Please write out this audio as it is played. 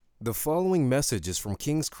The following message is from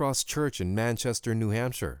King's Cross Church in Manchester, New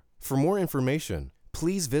Hampshire. For more information,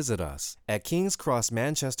 please visit us at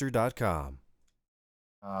kingscrossmanchester.com.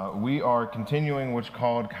 We are continuing what's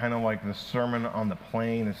called kind of like the Sermon on the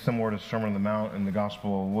Plain. It's similar to Sermon on the Mount in the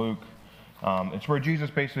Gospel of Luke. It's where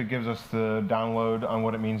Jesus basically gives us the download on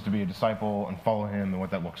what it means to be a disciple and follow him and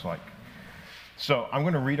what that looks like. So I'm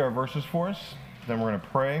going to read our verses for us, then we're going to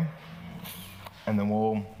pray, and then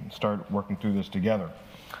we'll start working through this together.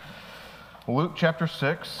 Luke chapter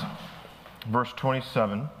 6, verse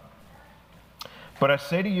 27. But I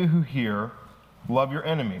say to you who hear, love your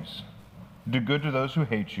enemies. Do good to those who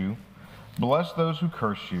hate you. Bless those who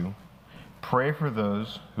curse you. Pray for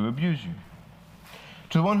those who abuse you.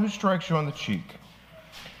 To the one who strikes you on the cheek,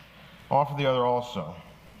 offer the other also.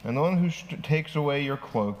 And the one who takes away your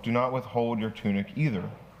cloak, do not withhold your tunic either.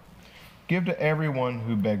 Give to everyone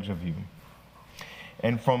who begs of you.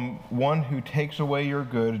 And from one who takes away your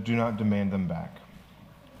goods, do not demand them back.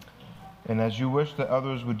 And as you wish that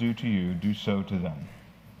others would do to you, do so to them.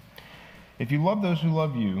 If you love those who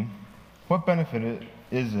love you, what benefit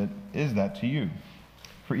is that to you?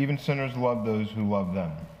 For even sinners love those who love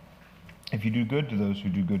them. If you do good to those who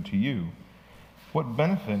do good to you, what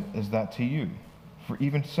benefit is that to you? For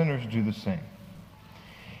even sinners do the same.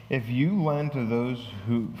 If you lend to those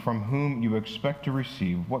from whom you expect to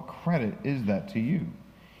receive, what credit is that to you?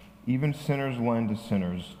 Even sinners lend to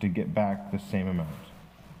sinners to get back the same amount.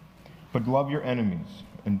 But love your enemies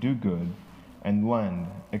and do good and lend,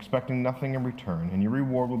 expecting nothing in return, and your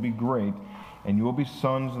reward will be great, and you will be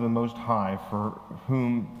sons of the Most High, for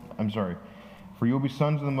you will be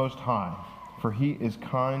sons of the Most High, for he is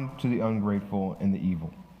kind to the ungrateful and the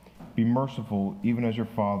evil. Be merciful, even as your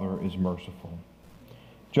Father is merciful.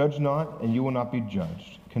 Judge not, and you will not be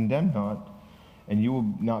judged. Condemn not, and you will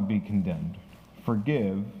not be condemned.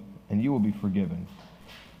 Forgive, and you will be forgiven.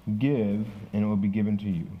 Give, and it will be given to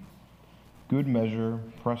you. Good measure,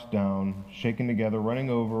 pressed down, shaken together, running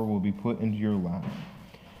over, will be put into your lap.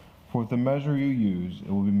 For with the measure you use, it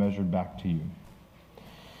will be measured back to you.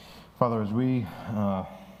 Father, as we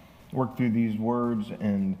work through these words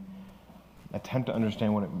and attempt to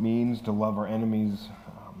understand what it means to love our enemies,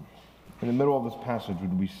 in the middle of this passage,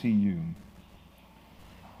 would we see you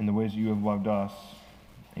in the ways that you have loved us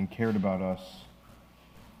and cared about us,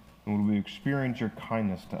 and would we experience your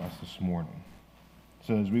kindness to us this morning?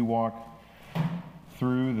 So as we walk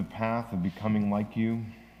through the path of becoming like you,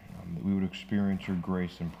 that we would experience your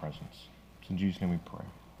grace and presence. It's in Jesus' name we pray.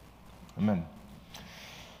 Amen.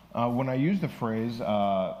 When I use the phrase,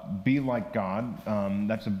 be like God,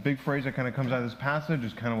 that's a big phrase that kind of comes out of this passage.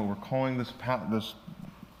 It's kind of what we're calling this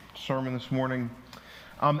sermon this morning.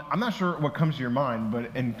 I'm not sure what comes to your mind,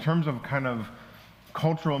 but in terms of kind of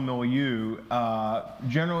cultural milieu,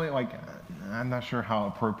 generally, like, I'm not sure how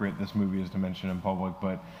appropriate this movie is to mention in public,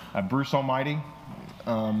 but Bruce Almighty,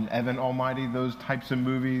 Evan Almighty, those types of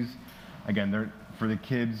movies, again, they're for the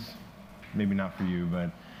kids, maybe not for you,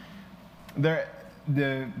 but they're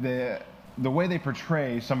the way they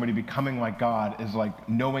portray somebody becoming like God is like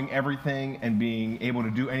knowing everything and being able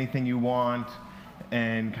to do anything you want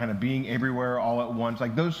and kind of being everywhere all at once,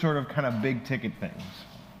 like those sort of kind of big ticket things.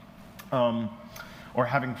 Or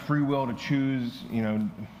having free will to choose,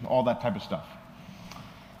 all that type of stuff.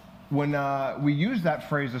 When we use that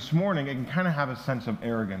phrase this morning, it can kind of have a sense of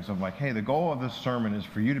arrogance of like, hey, the goal of this sermon is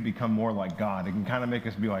for you to become more like God. It can kind of make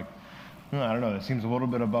us be like, I don't know, that seems a little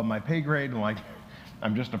bit above my pay grade, and like,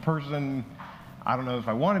 I'm just a person. I don't know if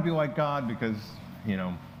I want to be like God because,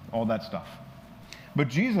 all that stuff. But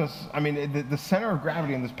Jesus, the center of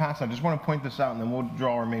gravity in this passage, I just want to point this out, and then we'll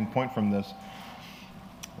draw our main point from this.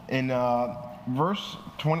 In verse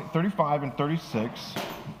 35 and 36,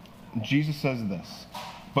 Jesus says this,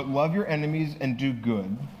 but love your enemies and do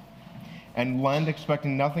good, and lend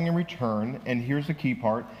expecting nothing in return, and here's the key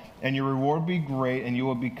part, and your reward will be great, and you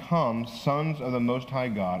will become sons of the Most High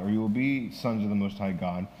God, or you will be sons of the Most High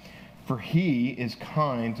God, for he is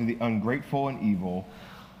kind to the ungrateful and evil.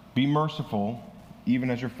 Be merciful,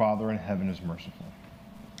 even as your Father in heaven is merciful.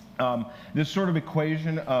 This sort of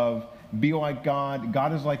equation of be like God,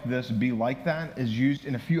 God is like this, be like that, is used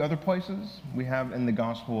in a few other places. We have in the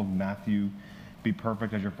Gospel of Matthew, be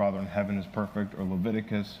perfect as your Father in heaven is perfect, or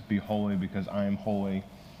Leviticus, be holy because I am holy.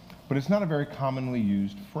 But it's not a very commonly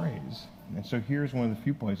used phrase. And so here's one of the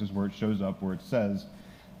few places where it shows up, where it says,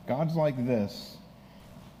 God's like this,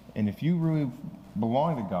 and if you really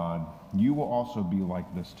belong to God, you will also be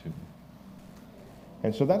like this too.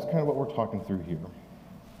 And so that's kind of what we're talking through here.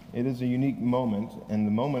 It is a unique moment, and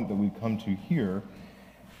the moment that we come to here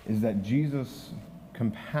is that Jesus'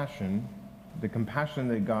 compassion, the compassion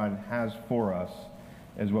that God has for us,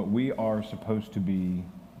 as what we are supposed to be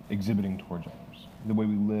exhibiting towards others, the way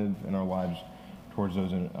we live in our lives towards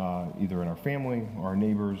those either in our family or our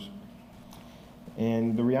neighbors.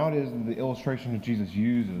 And the reality is that the illustration that Jesus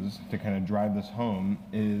uses to kind of drive this home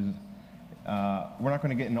is, we're not going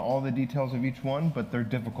to get into all the details of each one, but they're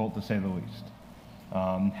difficult to say the least.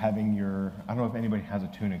 Having your, I don't know if anybody has a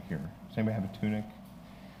tunic here. Does anybody have a tunic?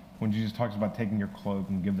 When Jesus talks about taking your cloak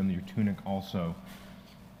and give them your tunic also,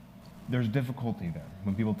 there's difficulty there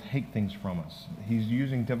when people take things from us. He's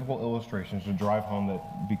using difficult illustrations to drive home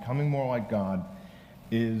that becoming more like God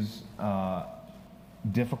is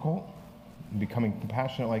difficult. Becoming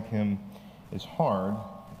compassionate like him is hard,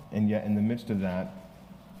 and yet in the midst of that,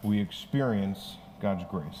 we experience God's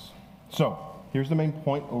grace. So, here's the main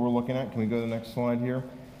point that we're looking at. Can we go to the next slide here?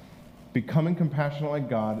 Becoming compassionate like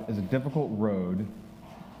God is a difficult road,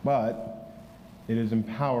 but it is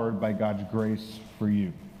empowered by God's grace for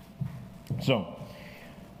you. So,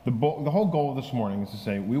 the whole goal of this morning is to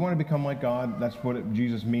say, we want to become like God. That's what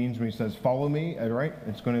Jesus means when he says, follow me, all right?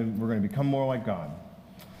 We're going to become more like God.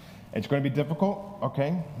 It's going to be difficult,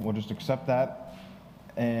 okay? We'll just accept that.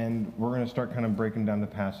 And we're going to start kind of breaking down the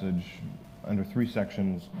passage under 3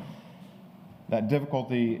 sections. That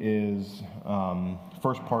difficulty is,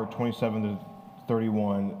 first part, 27 to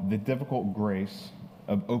 31, the difficult grace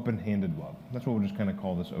of open-handed love. That's what we'll just kind of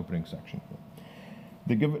call this opening section.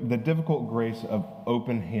 The difficult grace of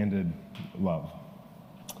open-handed love.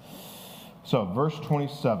 So, verse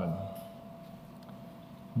 27.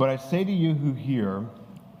 But I say to you who hear,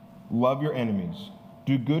 love your enemies.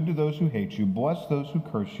 Do good to those who hate you. Bless those who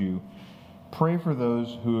curse you. Pray for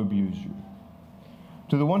those who abuse you.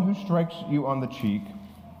 To the one who strikes you on the cheek,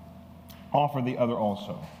 offer the other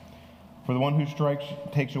also. For the one who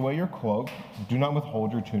takes away your cloak, do not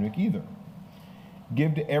withhold your tunic either.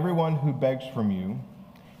 Give to everyone who begs from you,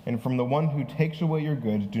 and from the one who takes away your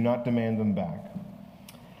goods, do not demand them back.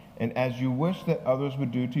 And as you wish that others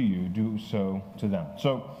would do to you, do so to them.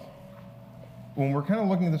 So, when we're kind of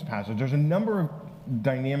looking at this passage, there's a number of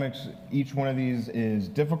dynamics. Each one of these is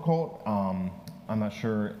difficult. I'm not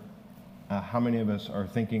sure how many of us are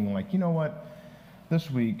thinking like, you know what, this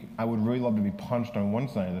week I would really love to be punched on one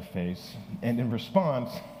side of the face, and in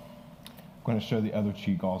response, I'm going to show the other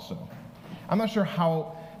cheek also. I'm not sure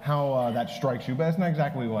how that strikes you, but it's not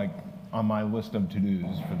exactly like on my list of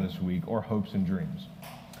to-dos for this week or hopes and dreams.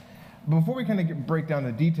 Before we kind of break down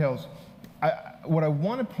the details, what I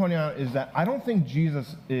want to point out is that I don't think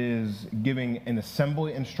Jesus is giving an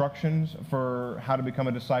assembly instructions for how to become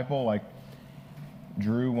a disciple. Like,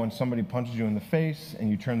 Drew, when somebody punches you in the face and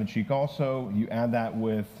you turn the cheek also, you add that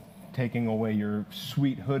with taking away your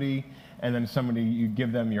sweet hoodie, and then you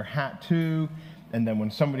give them your hat too, and then when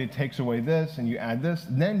somebody takes away this and you add this,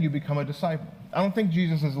 then you become a disciple. I don't think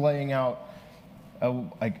Jesus is laying out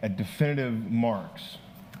a definitive marks.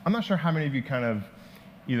 I'm not sure how many of you kind of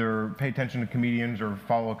either pay attention to comedians or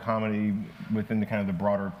follow comedy within the kind of the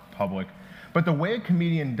broader public. But the way a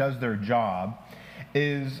comedian does their job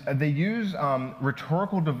is they use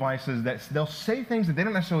rhetorical devices that they'll say things that they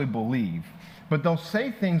don't necessarily believe, but they'll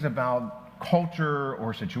say things about culture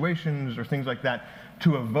or situations or things like that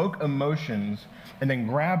to evoke emotions and then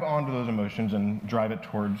grab onto those emotions and drive it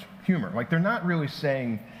towards humor. Like, they're not really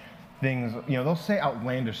saying things, they'll say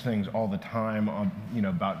outlandish things all the time,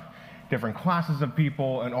 about different classes of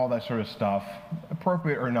people and all that sort of stuff,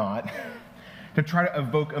 appropriate or not, to try to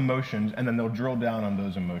evoke emotions, and then they'll drill down on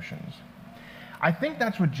those emotions. I think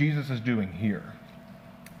that's what Jesus is doing here.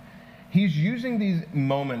 He's using these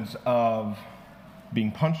moments of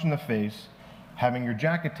being punched in the face, having your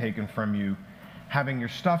jacket taken from you, having your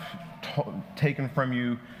stuff taken from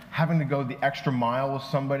you, having to go the extra mile with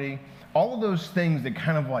somebody, all of those things that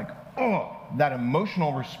kind of like, that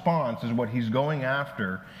emotional response is what he's going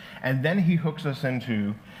after. And then he hooks us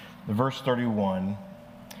into the verse 31,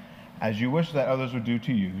 as you wish that others would do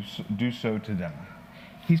to you, do so to them.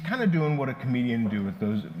 He's kind of doing what a comedian do with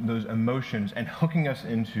those emotions and hooking us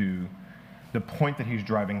into the point that he's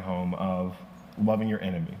driving home of loving your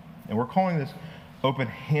enemy. And we're calling this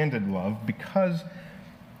open-handed love because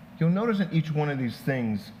you'll notice in each one of these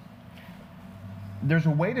things, there's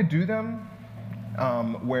a way to do them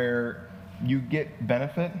where you get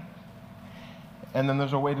benefit, and then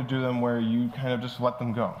there's a way to do them where you kind of just let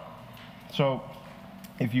them go. So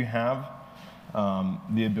if you have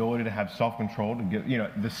the ability to have self-control, to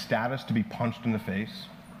get the status to be punched in the face,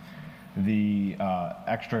 the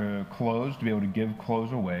extra clothes to be able to give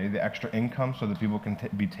clothes away, the extra income so that people can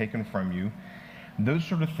be taken from you, those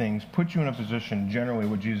sort of things put you in a position. Generally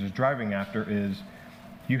what Jesus is driving after is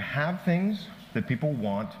you have things that people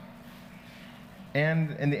want,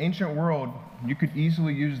 And in the ancient world, you could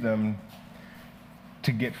easily use them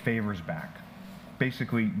to get favors back.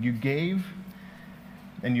 Basically, you gave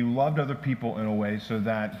and you loved other people in a way so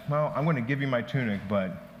that, well, I'm going to give you my tunic,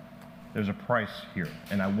 but there's a price here,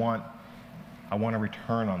 and I want a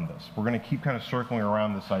return on this. We're going to keep kind of circling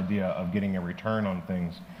around this idea of getting a return on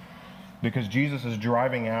things, because Jesus is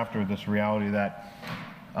driving after this reality that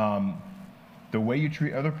the way you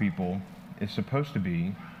treat other people is supposed to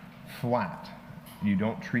be flat. You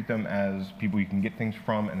don't treat them as people you can get things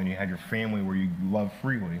from, and then you have your family where you love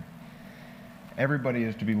freely. Everybody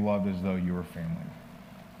is to be loved as though you were family.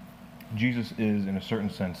 Jesus is, in a certain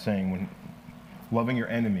sense, saying when loving your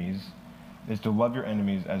enemies is to love your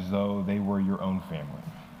enemies as though they were your own family.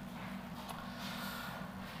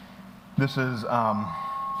 This is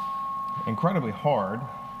incredibly hard,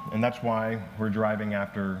 and that's why we're driving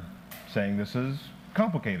after saying this is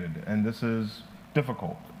complicated and this is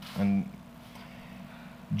difficult. And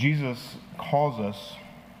Jesus calls us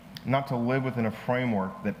not to live within a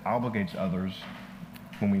framework that obligates others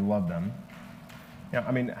when we love them. Yeah,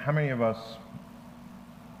 I mean, how many of us,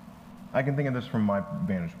 I can think of this from my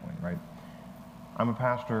vantage point, right? I'm a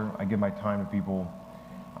pastor, I give my time to people,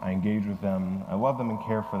 I engage with them, I love them and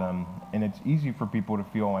care for them, and it's easy for people to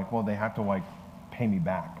feel like, well, they have to pay me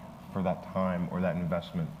back for that time or that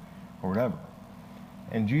investment or whatever.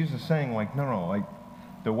 And Jesus is saying no,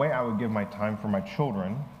 the way I would give my time for my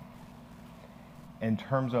children, in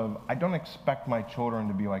terms of, I don't expect my children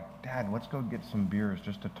to be like, Dad, let's go get some beers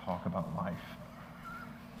just to talk about life.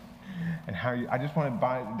 And I just want to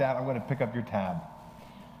buy, Dad, I'm going to pick up your tab.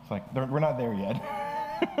 It's like, we're not there yet.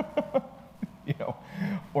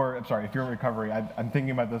 Or, I'm sorry, if you're in recovery, I'm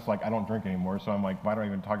thinking about this, I don't drink anymore, so I'm like, why do I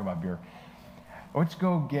even talk about beer? Let's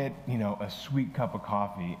go get, a sweet cup of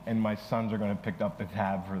coffee, and my sons are going to pick up the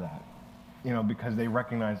tab for that. Because they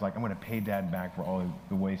recognize, I'm going to pay Dad back for all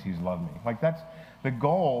the ways he's loved me. That's the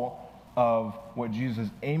goal of what Jesus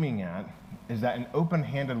is aiming at, is that an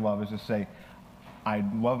open-handed love is to say, I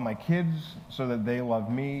love my kids so that they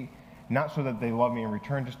love me, not so that they love me in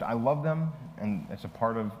return, just I love them, and it's a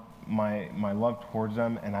part of my love towards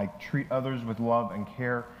them, and I treat others with love and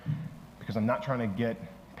care because I'm not trying to get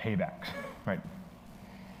paybacks, right?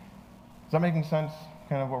 Is that making sense,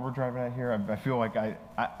 kind of what we're driving at here? I feel like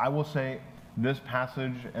I will say this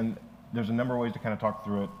passage, and there's a number of ways to kind of talk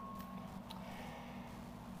through it.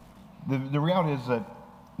 The reality is that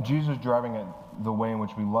Jesus is driving at the way in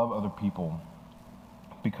which we love other people,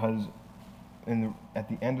 because at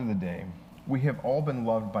the end of the day, we have all been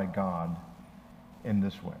loved by God in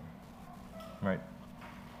this way, right?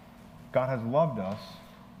 God has loved us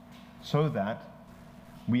so that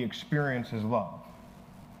we experience his love.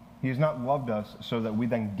 He has not loved us so that we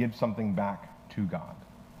then give something back to God.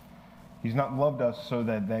 He's not loved us so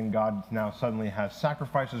that then God now suddenly has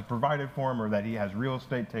sacrifices provided for him, or that he has real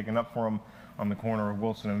estate taken up for him on the corner of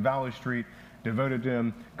Wilson and Valley Street, devoted to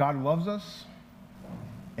him. God loves us,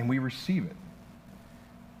 and we receive it.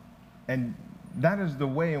 And that is the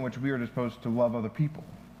way in which we are supposed to love other people.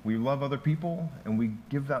 We love other people, and we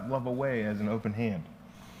give that love away as an open hand.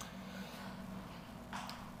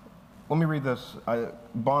 Let me read this.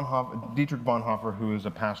 Dietrich Bonhoeffer, who is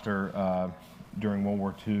a pastor during World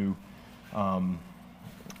War II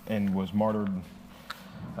and was martyred,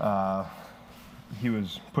 he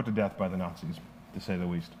was put to death by the Nazis, to say the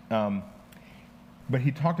least. But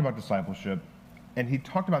he talked about discipleship, and he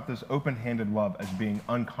talked about this open-handed love as being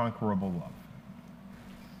unconquerable love.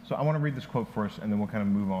 So I want to read this quote first, and then we'll kind of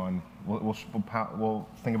move on. We'll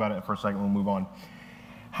think about it for a second, we'll move on.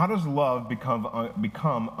 How does love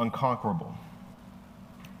become unconquerable?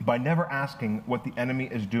 By never asking what the enemy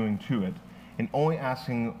is doing to it, and only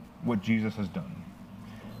asking what Jesus has done.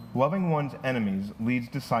 Loving one's enemies leads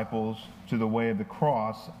disciples to the way of the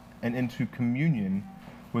cross and into communion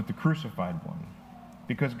with the crucified one.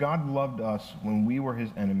 Because God loved us when we were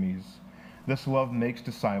his enemies, this love makes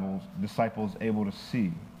disciples able to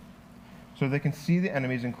see. So they can see the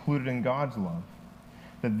enemies included in God's love,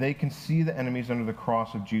 that they can see the enemies under the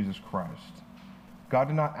cross of Jesus Christ. God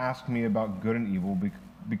did not ask me about good and evil,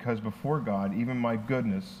 because before God, even my good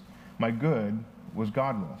was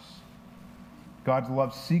godless. God's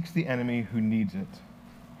love seeks the enemy who needs it,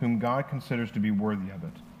 whom God considers to be worthy of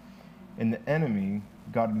it. In the enemy,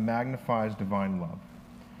 God magnifies divine love.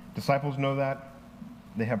 Disciples know that.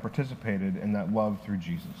 They have participated in that love through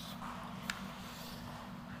Jesus.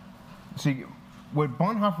 See, what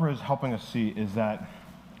Bonhoeffer is helping us see is that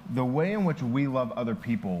the way in which we love other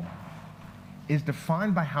people is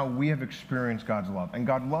defined by how we have experienced God's love. And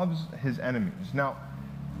God loves his enemies. Now,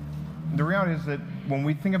 the reality is that when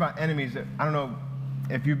we think about enemies, I don't know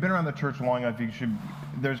if you've been around the church long enough,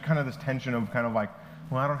 there's kind of this tension of kind of like,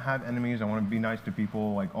 well, I don't have enemies, I want to be nice to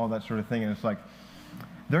people, like all that sort of thing. And it's like,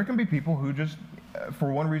 there can be people who just,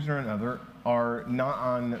 for one reason or another, are not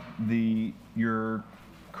on your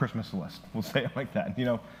Christmas list. We'll say it like that.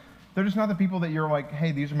 They're just not the people that you're like,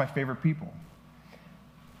 hey, these are my favorite people.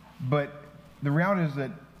 But the reality is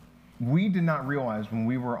that we did not realize when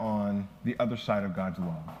we were on the other side of God's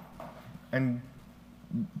love. And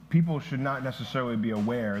people should not necessarily be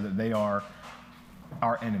aware that they are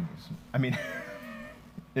our enemies. I mean,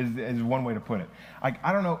 is one way to put it.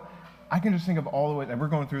 I don't know. I can just think of all the ways, and we're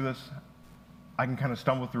going through this, I can kind of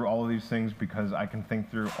stumble through all of these things because I can think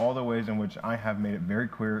through all the ways in which I have made it very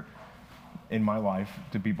clear in my life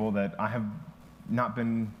to people that I have not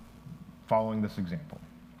been following this example.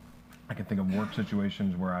 I can think of work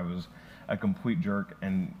situations where I was a complete jerk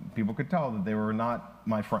and people could tell that they were not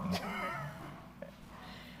my friends.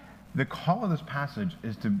 The call of this passage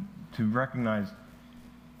is to recognize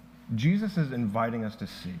Jesus is inviting us to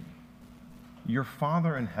see your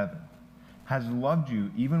Father in heaven has loved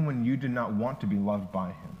you even when you did not want to be loved by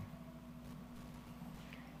him.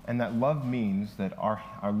 And that love means that our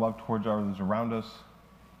love towards others around us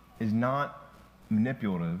is not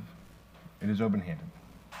manipulative, it is open-handed.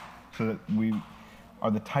 So that we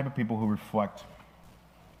are the type of people who reflect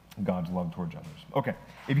God's love towards others. Okay,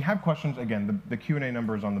 if you have questions, again, the Q&A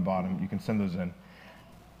number is on the bottom. You can send those in.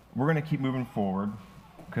 We're going to keep moving forward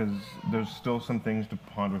because there's still some things to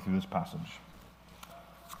ponder through this passage.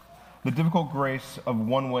 The difficult grace of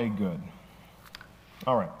one-way good.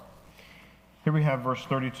 All right, here we have verse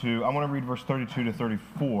 32. I want to read verse 32 to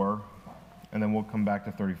 34, and then we'll come back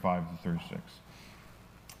to 35 to 36.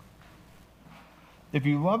 If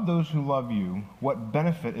you love those who love you, what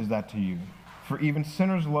benefit is that to you? For even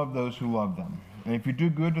sinners love those who love them. And if you do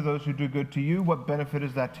good to those who do good to you, what benefit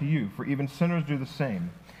is that to you? For even sinners do the same.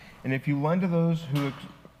 And if you lend to those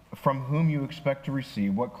from whom you expect to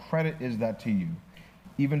receive, what credit is that to you?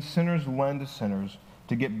 Even sinners lend to sinners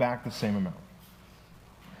to get back the same amount.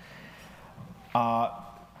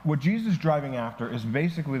 What Jesus is driving after is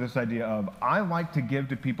basically this idea of, I like to give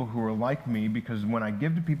to people who are like me because when I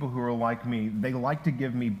give to people who are like me, they like to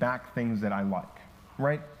give me back things that I like,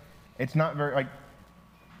 right? It's not very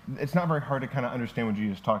hard to kind of understand what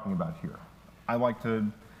Jesus is talking about here. I like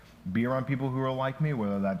to be around people who are like me,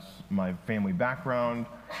 whether that's my family background,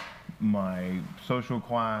 my social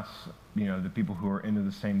class, the people who are into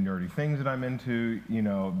the same nerdy things that I'm into,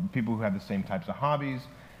 people who have the same types of hobbies.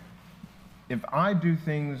 If I do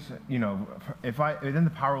things, within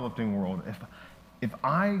the powerlifting world, if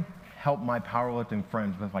I help my powerlifting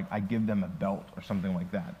friends with, I give them a belt or something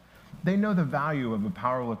like that, they know the value of a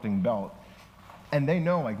powerlifting belt, and they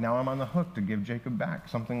know, now I'm on the hook to give Jacob back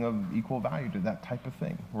something of equal value to that type of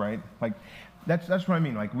thing, right? That's what I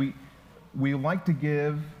mean. We like to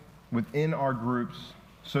give within our groups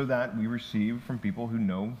so that we receive from people who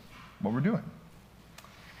know what we're doing.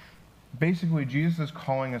 Basically, Jesus is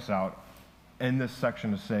calling us out in this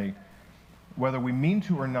section to say, whether we mean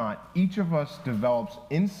to or not, each of us develops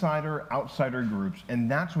insider, outsider groups,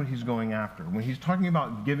 and that's what he's going after. When he's talking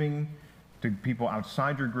about giving to people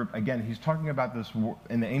outside your group, again, he's talking about this,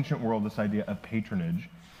 in the ancient world, this idea of patronage.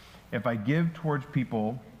 If I give towards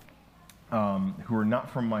people who are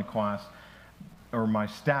not from my class or my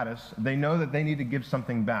status, they know that they need to give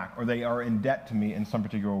something back, or they are in debt to me in some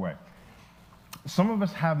particular way. Some of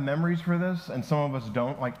us have memories for this, and some of us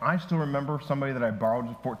don't. I still remember somebody that I borrowed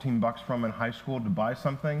 $14 from in high school to buy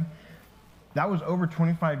something. That was over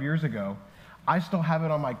 25 years ago. I still have it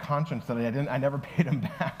on my conscience that I never paid him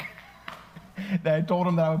back. That I told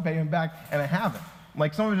him that I would pay him back, and I haven't.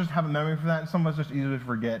 Some of us just have a memory for that, and some of us just easily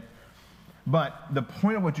forget. But the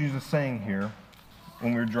point of what Jesus is saying here,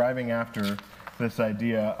 when we're driving after this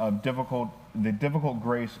idea of the difficult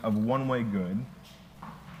grace of one-way good,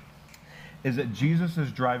 is that Jesus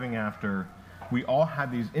is driving after, we all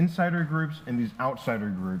have these insider groups and these outsider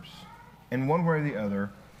groups, and one way or the other,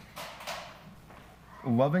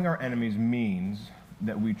 loving our enemies means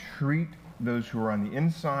that we treat those who are on the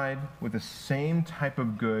inside with the same type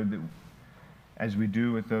of good as we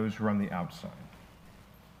do with those who are on the outside.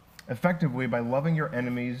 Effectively, by loving your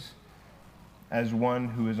enemies as one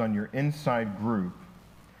who is on your inside group,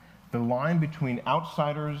 the line between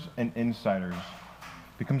outsiders and insiders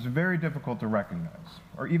becomes very difficult to recognize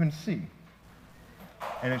or even see.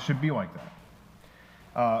 And it should be like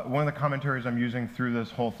that. One of the commentaries I'm using through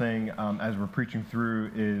this whole thing as we're preaching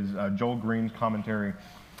through is Joel Green's commentary.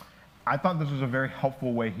 I thought this was a very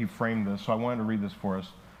helpful way he framed this, so I wanted to read this for us.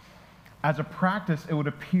 As a practice, it would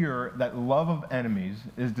appear that love of enemies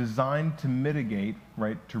is designed to mitigate,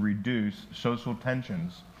 right, to reduce social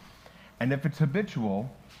tensions. And if it's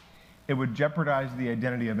habitual, it would jeopardize the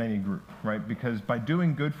identity of any group, right? Because by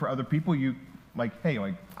doing good for other people, you, like, hey,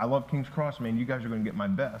 like, I love King's Cross, man, you guys are going to get my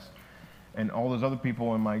best. And all those other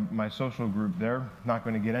people in my social group, they're not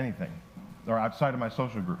going to get anything, or outside of my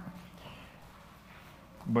social group.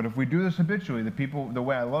 But if we do this habitually, the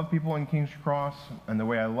way I love people in King's Cross and the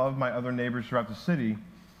way I love my other neighbors throughout the city,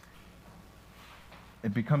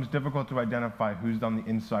 it becomes difficult to identify who's on the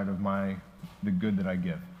inside of the good that I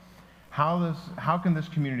give. How can this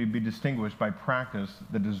community be distinguished by practice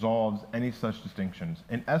that dissolves any such distinctions?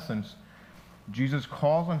 In essence, Jesus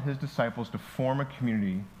calls on his disciples to form a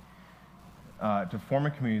community,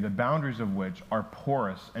 the boundaries of which are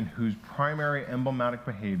porous and whose primary emblematic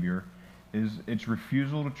behavior is its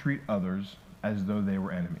refusal to treat others as though they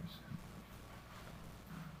were enemies.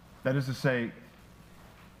 That is to say,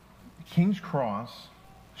 King's Cross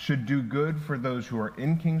should do good for those who are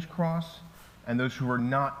in King's Cross and those who are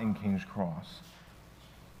not in King's Cross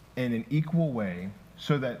in an equal way,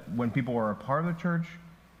 so that when people are a part of the church,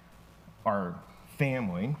 are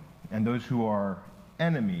family, and those who are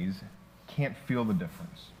enemies can't feel the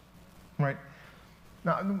difference, right?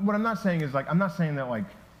 Now, what I'm not saying is, like, I'm not saying that, like,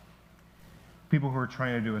 people who are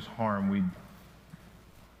trying to do us harm,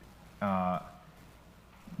 that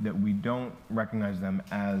we don't recognize them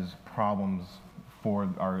as problems for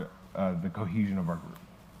the cohesion of our group.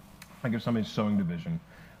 Like if somebody's sowing division,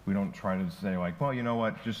 we don't try to say like, well, you know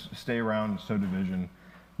what, just stay around and sow division.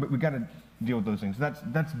 But we got to deal with those things.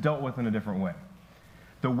 That's dealt with in a different way.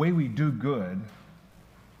 The way we do good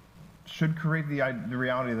should create the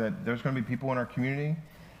reality that there's going to be people in our community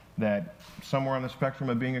that somewhere on the spectrum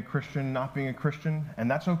of being a Christian, not being a Christian,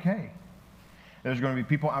 and that's okay. There's going to be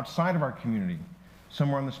people outside of our community,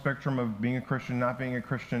 somewhere on the spectrum of being a Christian, not being a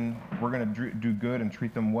Christian. We're going to do good and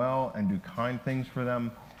treat them well and do kind things for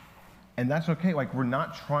them. And that's okay. Like, we're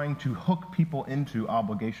not trying to hook people into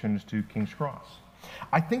obligations to King's Cross.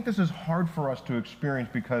 I think this is hard for us to experience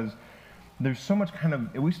because there's so much kind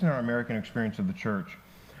of, at least in our American experience of the church,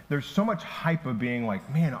 there's so much hype of being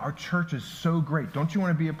like, man, our church is so great. Don't you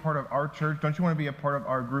want to be a part of our church? Don't you want to be a part of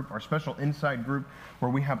our group, our special inside group,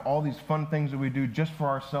 where we have all these fun things that we do just for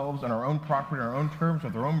ourselves on our own property, on our own terms,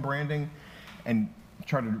 with our own branding, and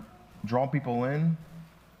try to draw people in,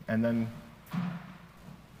 and then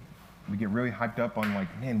we get really hyped up on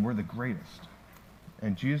like, man, we're the greatest.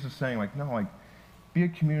 And Jesus is saying like, no, like, be a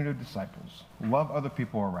community of disciples. Love other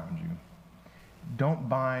people around you. Don't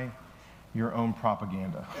buy your own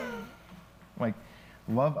propaganda. Like,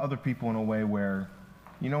 love other people in a way where,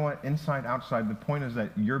 you know what, inside, outside, the point is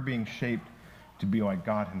that you're being shaped to be like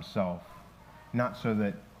God himself, not so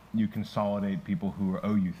that you consolidate people who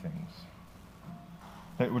owe you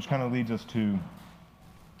things. Which kind of leads us to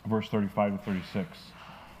verse 35 to 36.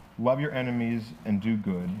 Love your enemies and do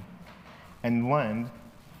good, and lend,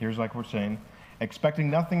 here's like we're saying, expecting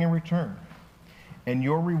nothing in return. And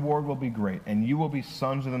your reward will be great, and you will be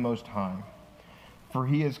sons of the Most High. For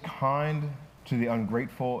he is kind to the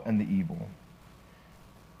ungrateful and the evil.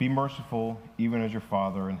 Be merciful, even as your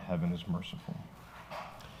Father in heaven is merciful.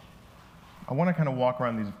 I want to kind of walk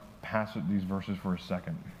around these verses for a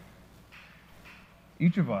second.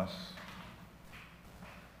 Each of us,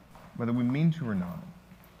 whether we mean to or not,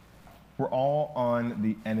 we're all on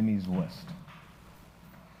the enemy's list.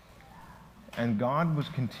 And God was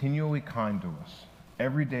continually kind to us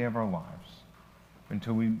every day of our lives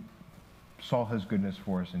until we saw his goodness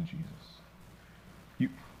for us in Jesus.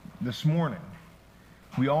 This morning,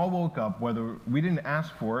 we all woke up, whether we didn't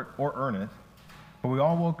ask for it or earn it, but we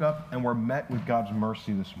all woke up and were met with God's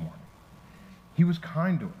mercy this morning. He was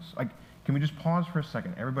kind to us. Like, can we just pause for a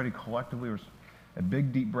second? Everybody collectively, a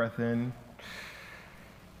big deep breath in.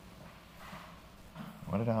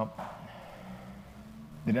 Let it out.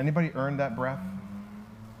 Did anybody earn that breath?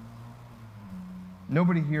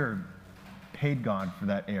 Nobody here paid God for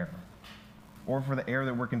that air or for the air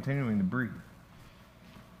that we're continuing to breathe.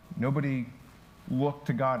 Nobody looked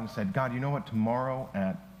to God and said, God, you know what? Tomorrow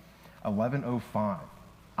at 11:05,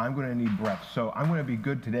 I'm going to need breath. So I'm going to be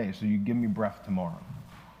good today, so you give me breath tomorrow.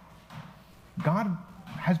 God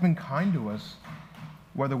has been kind to us,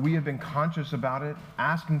 whether we have been conscious about it,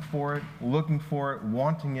 asking for it, looking for it,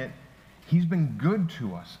 wanting it. He's been good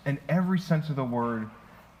to us in every sense of the word,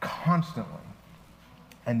 constantly.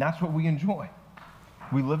 And that's what we enjoy.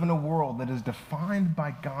 We live in a world that is defined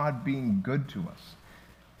by God being good to us,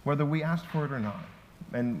 whether we asked for it or not.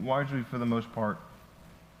 And largely, for the most part,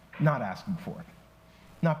 not asking for it,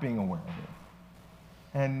 not being aware of it.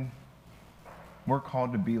 And we're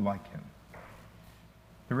called to be like him.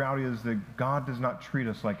 The reality is that God does not treat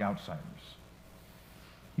us like outsiders.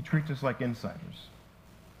 He treats us like insiders.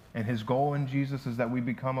 And his goal in Jesus is that we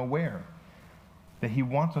become aware that he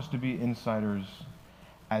wants us to be insiders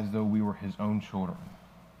as though we were his own children.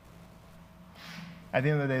 At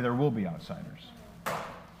the end of the day, there will be outsiders.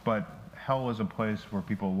 But hell is a place where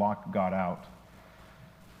people lock God out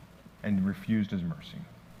and refused his mercy.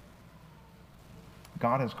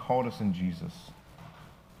 God has called us in Jesus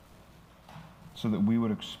so that we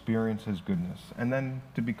would experience his goodness and then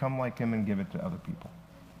to become like him and give it to other people.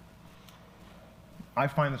 I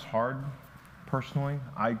find this hard personally.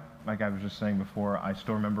 Like I was just saying before, I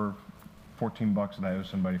still remember $14 that I owe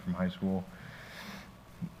somebody from high school.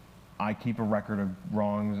 I keep a record of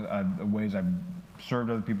wrongs, the ways I've served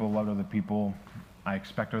other people, loved other people. I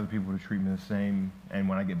expect other people to treat me the same. And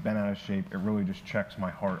when I get bent out of shape, it really just checks my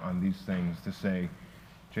heart on these things to say,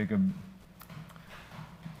 Jacob,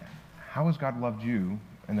 how has God loved you?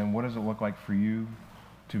 And then what does it look like for you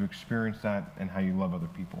to experience that and how you love other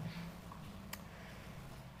people?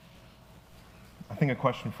 I think a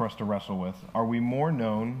question for us to wrestle with: are we more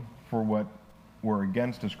known for what we're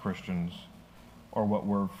against as Christians or what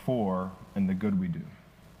we're for and the good we do?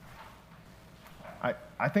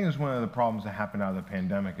 I think it's one of the problems that happened out of the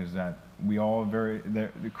pandemic is that we all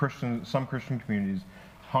some Christian communities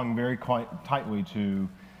hung very tightly to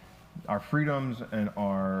our freedoms and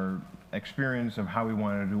our experience of how we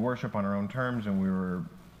wanted to worship on our own terms, and we were,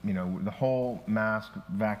 the whole mask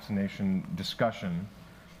vaccination discussion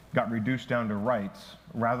got reduced down to rights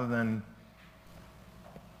rather than,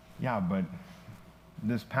 but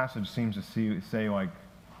this passage seems to say, like,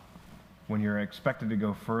 when you're expected to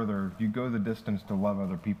go further, you go the distance to love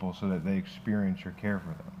other people so that they experience your care for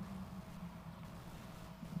them.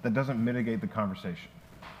 That doesn't mitigate the conversation,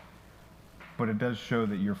 but it does show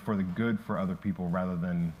that you're for the good for other people rather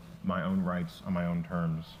than my own rights on my own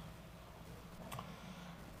terms.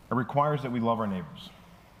 It requires that we love our neighbors.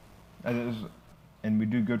 And we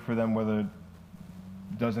do good for them whether it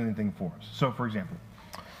does anything for us. So, for example,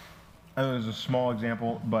 I know there's a small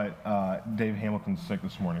example, but Dave Hamilton's sick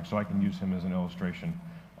this morning, so I can use him as an illustration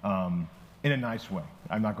in a nice way.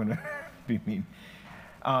 I'm not going to be mean.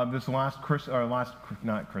 This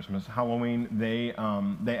Halloween, they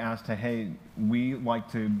asked, hey, we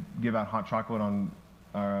like to give out hot chocolate on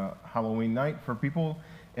Halloween night for people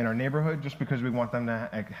in our neighborhood just because we want them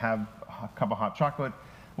to have a cup of hot chocolate.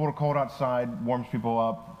 A little cold outside, warms people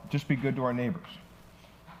up, just be good to our neighbors.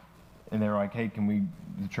 And they were like, hey, can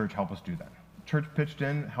the church help us do that? Church pitched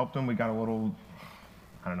in, helped them. We got a little,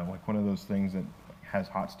 I don't know, like one of those things that has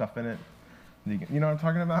hot stuff in it. You know what I'm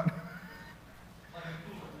talking about?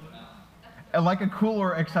 Like a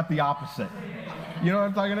cooler, except the opposite. You know what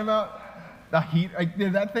I'm talking about? The heat,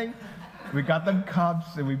 that thing. We got them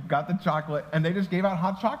cups, and we got the chocolate, and they just gave out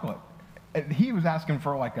hot chocolate. And he was asking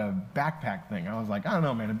for like a backpack thing. I was like, I don't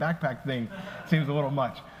know, man, a backpack thing seems a little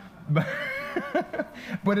much. But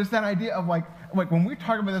but it's that idea of like when we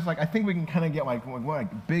talk about this, like I think we can kind of get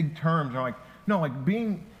like big terms. Or like, no, like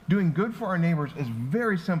doing good for our neighbors is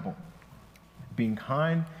very simple. Being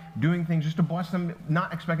kind, doing things just to bless them,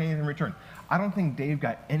 not expecting anything in return. I don't think Dave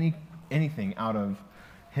got anything out of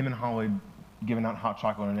him and Holly giving out hot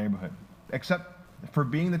chocolate in our neighborhood, except for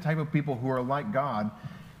being the type of people who are like God,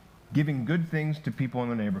 giving good things to people in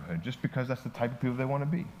the neighborhood, just because that's the type of people they want to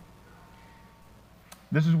be.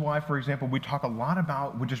 This is why, for example, we talk a lot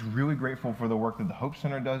about, we're just really grateful for the work that the Hope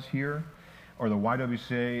Center does here, or the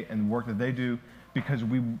YWCA and the work that they do, because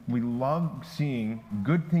we love seeing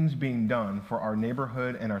good things being done for our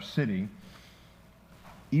neighborhood and our city,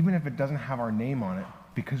 even if it doesn't have our name on it,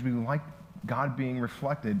 because we like God being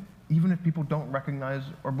reflected, even if people don't recognize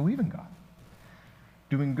or believe in God.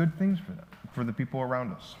 Doing good things for them, for the people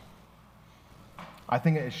around us. I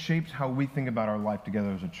think it shapes how we think about our life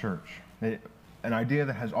together as a church. An idea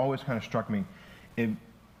that has always kind of struck me.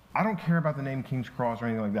 I don't care about the name King's Cross or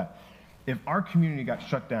anything like that. If our community got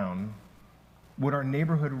shut down, would our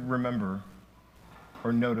neighborhood remember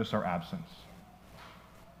or notice our absence?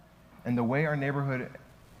 And the way our neighborhood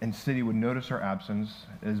and city would notice our absence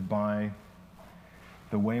is by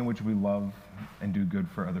the way in which we love and do good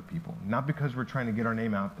for other people. Not because we're trying to get our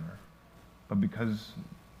name out there, but because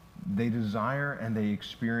they desire and they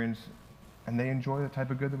experience and they enjoy the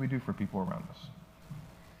type of good that we do for people around us.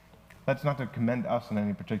 That's not to commend us in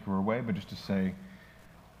any particular way, but just to say,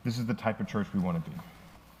 this is the type of church we want to be.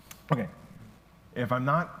 Okay, if I'm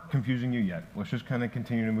not confusing you yet, let's just kind of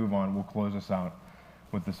continue to move on. We'll close this out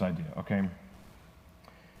with this idea, okay?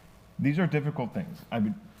 These are difficult things.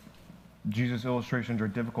 Jesus' illustrations are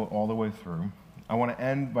difficult all the way through. I want to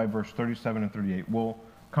end by verse 37 and 38. We'll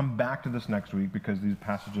come back to this next week because these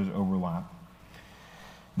passages overlap.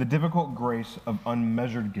 The difficult grace of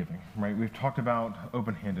unmeasured giving, right? We've talked about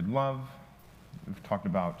open-handed love. We've talked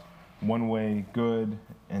about one-way good,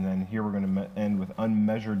 and then here we're going to end with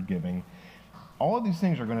unmeasured giving. All of these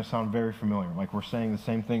things are going to sound very familiar, like we're saying the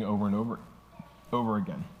same thing over and over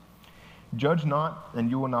again. Judge not, and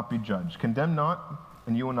you will not be judged. Condemn not,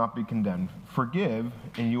 and you will not be condemned. Forgive,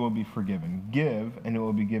 and you will be forgiven. Give, and it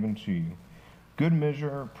will be given to you. Good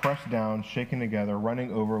measure, pressed down, shaken together,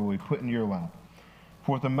 running over, will be put into your lap.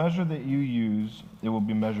 For with the measure that you use, it will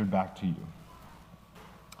be measured back to you.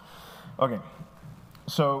 Okay,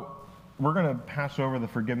 so we're going to pass over the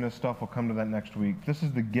forgiveness stuff. We'll come to that next week. This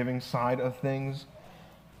is the giving side of things.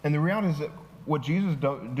 And the reality is that what Jesus is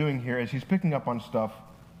doing here is he's picking up on stuff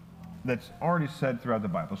that's already said throughout the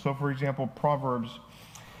Bible. So, for example, Proverbs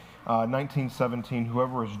 19:17,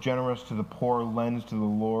 whoever is generous to the poor lends to the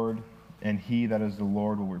Lord, and he, that is the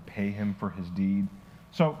Lord, will repay him for his deed.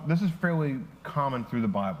 So this is fairly common through the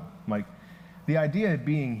Bible. Like, the idea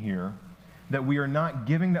being here that we are not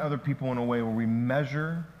giving to other people in a way where we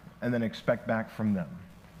measure and then expect back from them.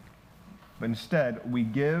 But instead, we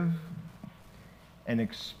give and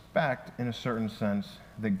expect, in a certain sense,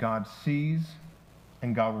 that God sees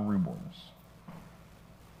and God will reward us.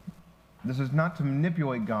 This is not to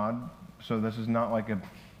manipulate God, so this is not like a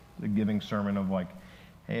giving sermon of like,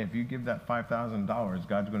 hey, if you give that $5,000,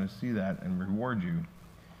 God's going to see that and reward you.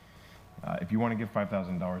 If you want to give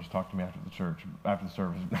 $5,000, talk to me after the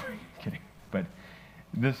service. No, I'm kidding. But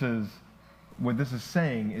what this is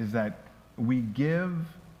saying is that we give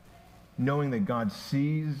knowing that God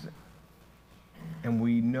sees, and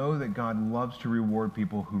we know that God loves to reward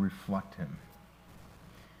people who reflect him.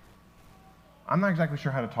 I'm not exactly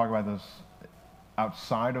sure how to talk about this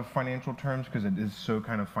outside of financial terms because it is so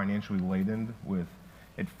kind of financially laden with,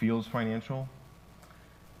 it feels financial.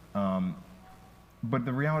 But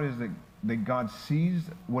the reality is that God sees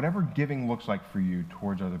whatever giving looks like for you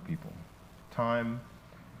towards other people. Time,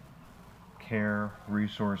 care,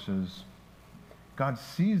 resources. God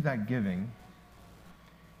sees that giving,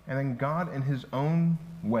 and then God, in his own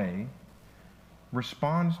way,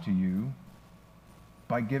 responds to you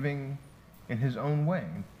by giving in his own way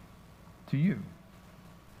to you.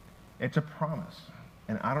 It's a promise,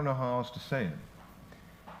 and I don't know how else to say it.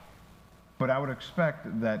 But I would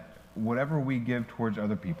expect that whatever we give towards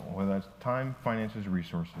other people, whether that's time, finances,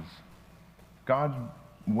 resources, God's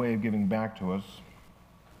way of giving back to us,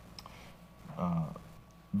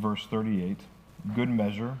 verse 38, good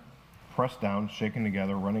measure, pressed down, shaken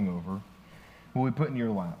together, running over, will be put in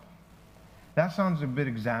your lap. That sounds a bit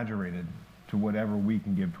exaggerated to whatever we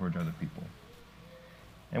can give towards other people.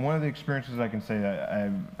 And one of the experiences I can say that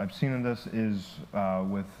I've seen in this is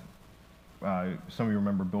with, some of you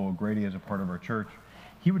remember Bill O'Grady as a part of our church.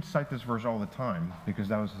 He would cite this verse all the time because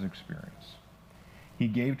that was his experience. He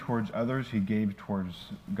gave towards others. He gave towards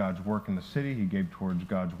God's work in the city. He gave towards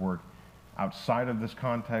God's work outside of this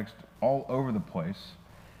context, all over the place.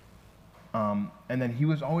 And then he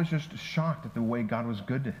was always just shocked at the way God was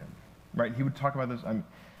good to him, right? He would talk about this. I'm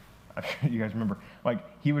sure you guys remember. Like,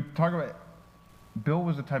 he would talk about, Bill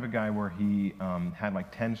was the type of guy where he had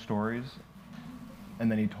like 10 stories,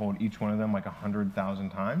 and then he told each one of them like 100,000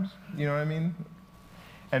 times. You know what I mean?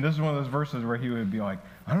 And this is one of those verses where he would be like,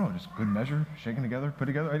 I don't know, just good measure, shaken together, put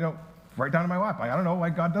together. I don't, right down in my lap. I don't know why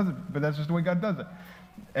God does it, but that's just the way God does it.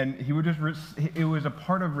 And he would just, it was a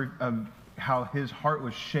part of how his heart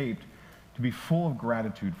was shaped to be full of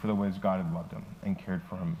gratitude for the ways God had loved him and cared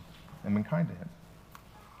for him and been kind to him.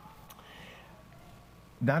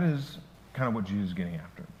 That is kind of what Jesus is getting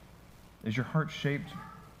after. Is your heart shaped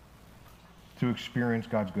to experience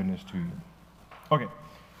God's goodness to you? Okay.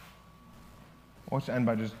 Let's end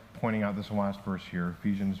by just pointing out this last verse here,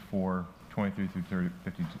 Ephesians 4, 23 through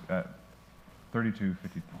 32,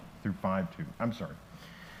 50 through 5:2. I'm sorry.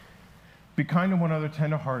 Be kind to one another,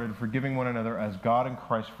 tender-hearted, forgiving one another as God in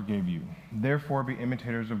Christ forgave you. Therefore be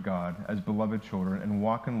imitators of God as beloved children, and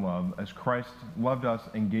walk in love as Christ loved us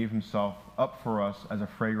and gave himself up for us as a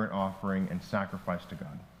fragrant offering and sacrifice to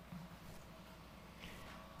God.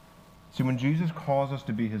 See, when Jesus calls us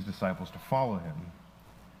to be his disciples, to follow him,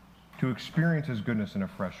 to experience his goodness in a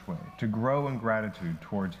fresh way, to grow in gratitude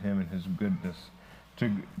towards him and his goodness,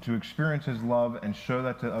 to experience his love and show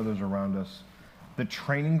that to others around us, the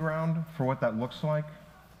training ground for what that looks like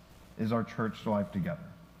is our church life together.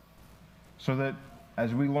 So that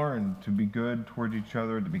as we learn to be good towards each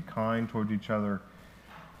other, to be kind towards each other,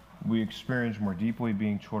 we experience more deeply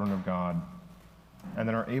being children of God, and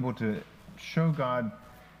then are able to show God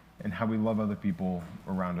and how we love other people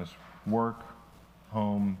around us, work,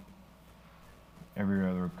 home, every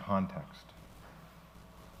other context.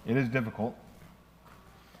 It is difficult,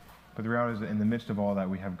 but the reality is that in the midst of all that,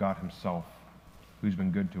 we have God himself, who's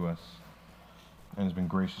been good to us and has been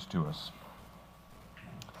gracious to us.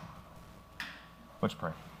 Let's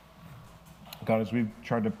pray. God, as we've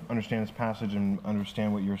tried to understand this passage and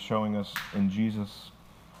understand what you're showing us in Jesus,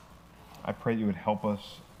 I pray that you would help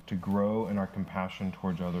us to grow in our compassion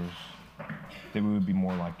towards others, that we would be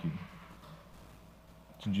more like you.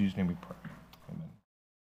 It's in Jesus' name we pray. Amen.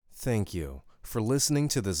 Thank you for listening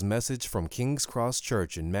to this message from King's Cross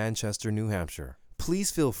Church in Manchester, New Hampshire.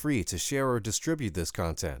 Please feel free to share or distribute this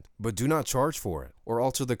content, but do not charge for it or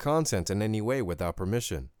alter the content in any way without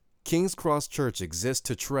permission. King's Cross Church exists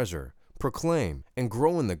to treasure, proclaim, and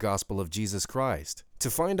grow in the gospel of Jesus Christ.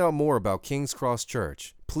 To find out more about King's Cross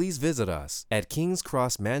Church, please visit us at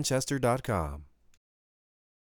kingscrossmanchester.com.